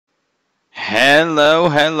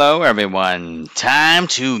Hello everyone. Time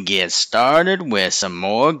to get started with some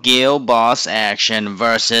more guild boss action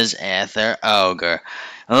versus Ether Ogre.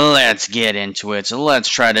 Let's get into it. So let's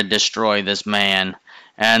try to destroy this man.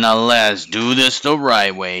 And let's do this the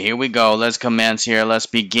right way. Here we go. Let's commence here. Let's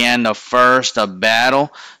begin the first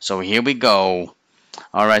battle. So here we go.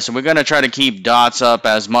 Alright, so we're going to try to keep dots up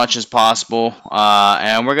as much as possible.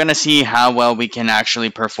 And we're going to see how well we can actually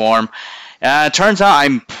perform. It turns out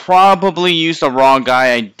I probably used the wrong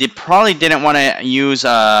guy. I probably didn't want to use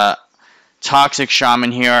Toxic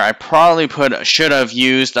Shaman here. I probably should have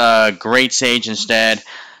used Great Sage instead,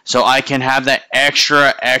 so I can have that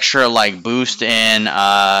extra like boost in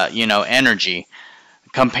energy,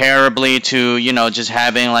 comparably to just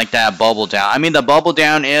having like that bubble down. I mean, the bubble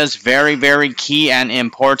down is very key and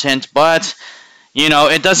important, but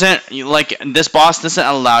it doesn't, like, this boss doesn't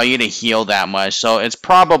allow you to heal that much, so it's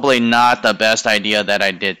probably not the best idea that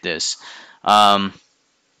I did this. So,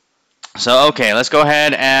 okay, let's go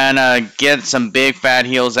ahead and get some big fat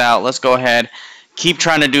heals out. Let's go ahead, keep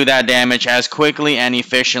trying to do that damage as quickly and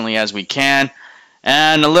efficiently as we can.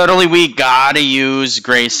 And literally, we gotta use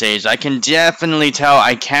Great Sage. I can definitely tell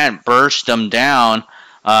I can't burst them down.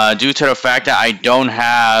 Due to the fact that I don't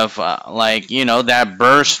have, that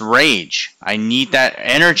burst rage. I need that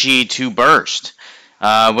energy to burst.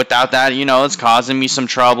 Without that, it's causing me some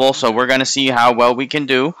trouble. So we're going to see how well we can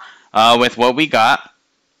do with what we got.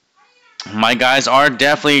 My guys are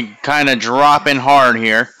definitely kind of dropping hard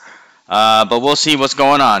here. But we'll see what's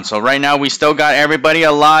going on. So right now we still got everybody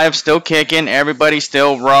alive, still kicking. Everybody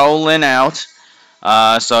still rolling out.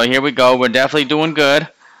 So here we go. We're definitely doing good.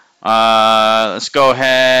 Let's go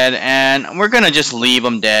ahead and we're gonna just leave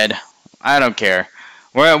them dead. I don't care.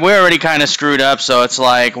 We're already kind of screwed up, so it's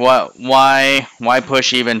like, why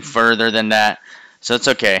push even further than that? So it's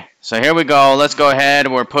okay. So here we go. Let's go ahead.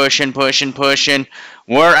 We're pushing.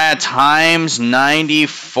 We're at times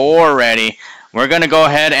 94 already. We're gonna go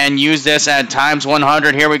ahead and use this at times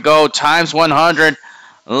 100. Here we go. Times 100.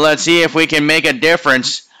 Let's see if we can make a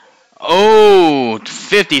difference. Oh,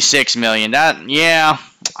 56 million. Yeah.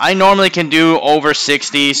 I normally can do over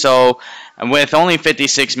 60, so with only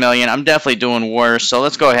 56 million, I'm definitely doing worse. So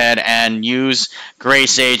let's go ahead and use Great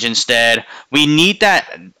Sage instead. We need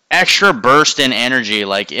that extra burst in energy.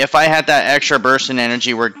 Like, if I had that extra burst in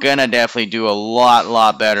energy, we're gonna definitely do a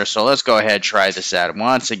lot better. So let's go ahead and try this out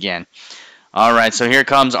once again. Alright, so here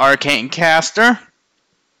comes Arcane Caster.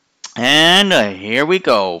 And here we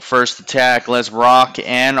go. First attack, let's rock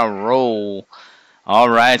and roll.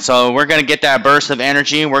 Alright, so we're going to get that burst of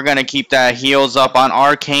energy. We're going to keep that heals up on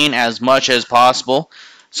Arcane as much as possible.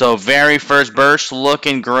 So very first burst,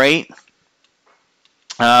 looking great.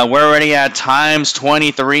 We're already at times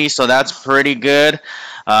 23, so that's pretty good.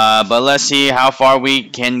 But let's see how far we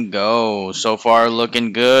can go. So far,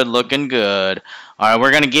 looking good. Alright,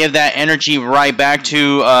 we're going to give that energy right back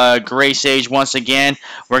to Great Sage once again.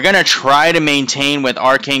 We're going to try to maintain with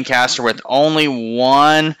Arcane Caster with only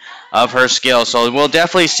one of her skills. So we'll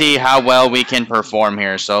definitely see how well we can perform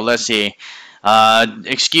here. So let's see.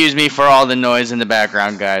 Excuse me for all the noise in the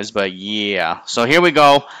background, guys. But yeah. So here we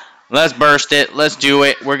go. Let's burst it. Let's do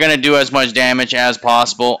it. We're going to do as much damage as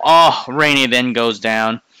possible. Oh, Rainy then goes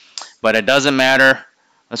down. But it doesn't matter.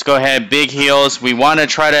 Let's go ahead. Big heals. We want to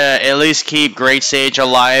try to at least keep Great Sage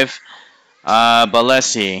alive. But let's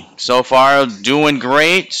see. So far, doing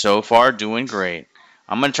great.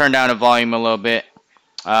 I'm going to turn down the volume a little bit.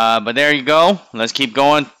 But there you go. Let's keep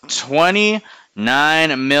going.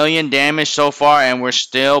 29 million damage so far, and we're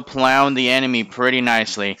still plowing the enemy pretty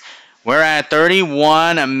nicely. We're at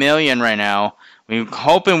 31 million right now. We're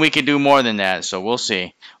hoping we can do more than that, so we'll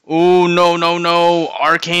see. Ooh, no.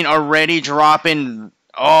 Arcane already dropping.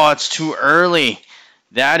 Oh, it's too early.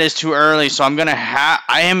 That is too early, so I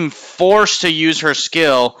am forced to use her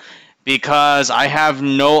skill because I have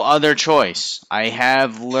no other choice. I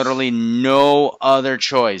have literally no other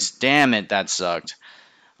choice. Damn it, that sucked.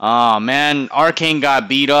 Oh, man, Arcane got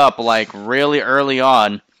beat up, like, really early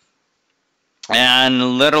on.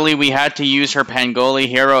 And literally, we had to use her Pangoli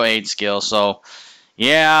Hero Aid skill, so,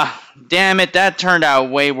 yeah. Damn it, that turned out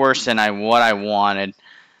way worse than what I wanted.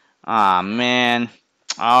 Ah, man.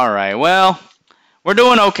 Alright, well, we're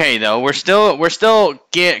doing okay, though. We're still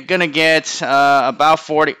gonna get about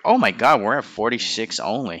 40. Oh, my God, we're at 46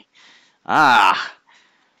 only. Ah.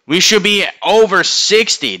 We should be over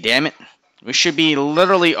 60, damn it. We should be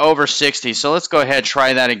literally over 60. So let's go ahead and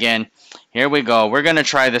try that again. Here we go. We're going to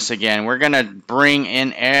try this again. We're going to bring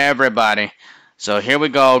in everybody. So here we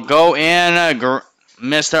go. Go in,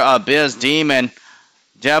 Mr. Abyss Demon.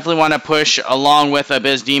 Definitely want to push along with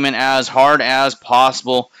Abyss Demon as hard as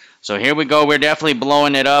possible. So here we go. We're definitely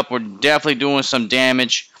blowing it up. We're definitely doing some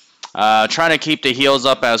damage. Trying to keep the heals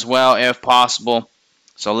up as well if possible.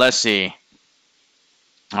 So let's see.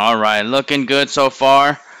 All right, looking good so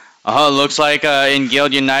far. Looks like in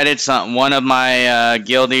Guild United, one of my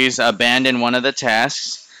guildies abandoned one of the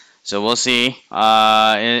tasks. So we'll see.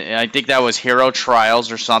 I think that was Hero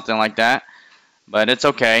Trials or something like that. But it's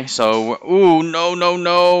okay. So, ooh, no, no,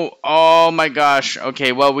 no. Oh my gosh.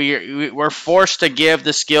 Okay, well, we're forced to give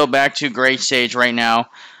the skill back to Great Sage right now.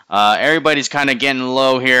 Everybody's kind of getting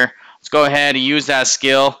low here. Let's go ahead and use that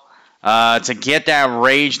skill to get that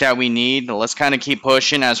rage that we need. Let's kind of keep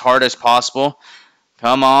pushing as hard as possible.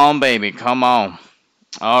 Come on, baby. Come on.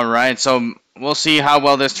 All right, so we'll see how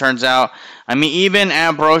well this turns out. I mean, even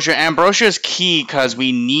Ambrosia is key because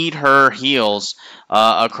we need her heals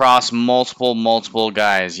across multiple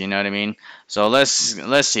guys. You know what I mean? So let's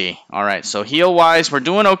see. All right, so heal wise, we're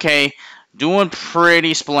doing okay, doing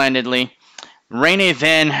pretty splendidly. Rainy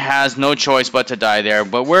then has no choice but to die there,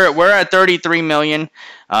 but we're at 33 million.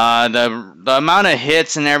 The amount of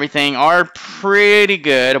hits and everything are pretty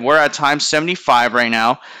good. We're at times 75 right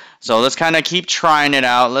now. So let's kind of keep trying it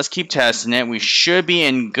out. Let's keep testing it. We should be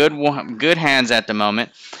in good hands at the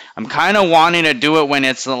moment. I'm kind of wanting to do it when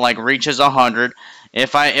it's like reaches 100.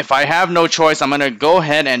 If I have no choice, I'm gonna go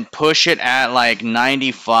ahead and push it at like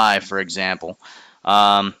 95, for example.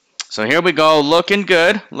 So here we go, looking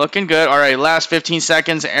good, looking good. All right, last 15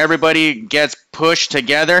 seconds, everybody gets pushed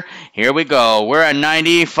together. Here we go. We're at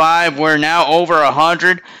 95. We're now over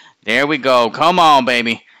 100. There we go. Come on,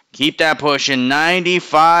 baby. Keep that pushing.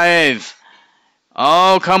 95.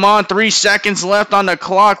 Oh, come on. 3 seconds left on the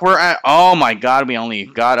clock. We're at... Oh, my God. We only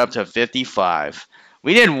got up to 55.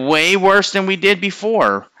 We did way worse than we did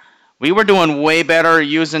before. We were doing way better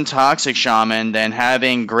using Toxic Shaman than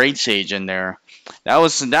having Great Sage in there. That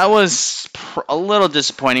was a little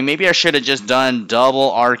disappointing. Maybe I should have just done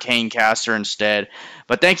double Arcane Caster instead.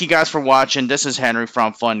 But thank you guys for watching. This is Henry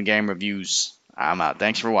from Fun Game Reviews. I'm out.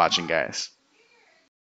 Thanks for watching, guys.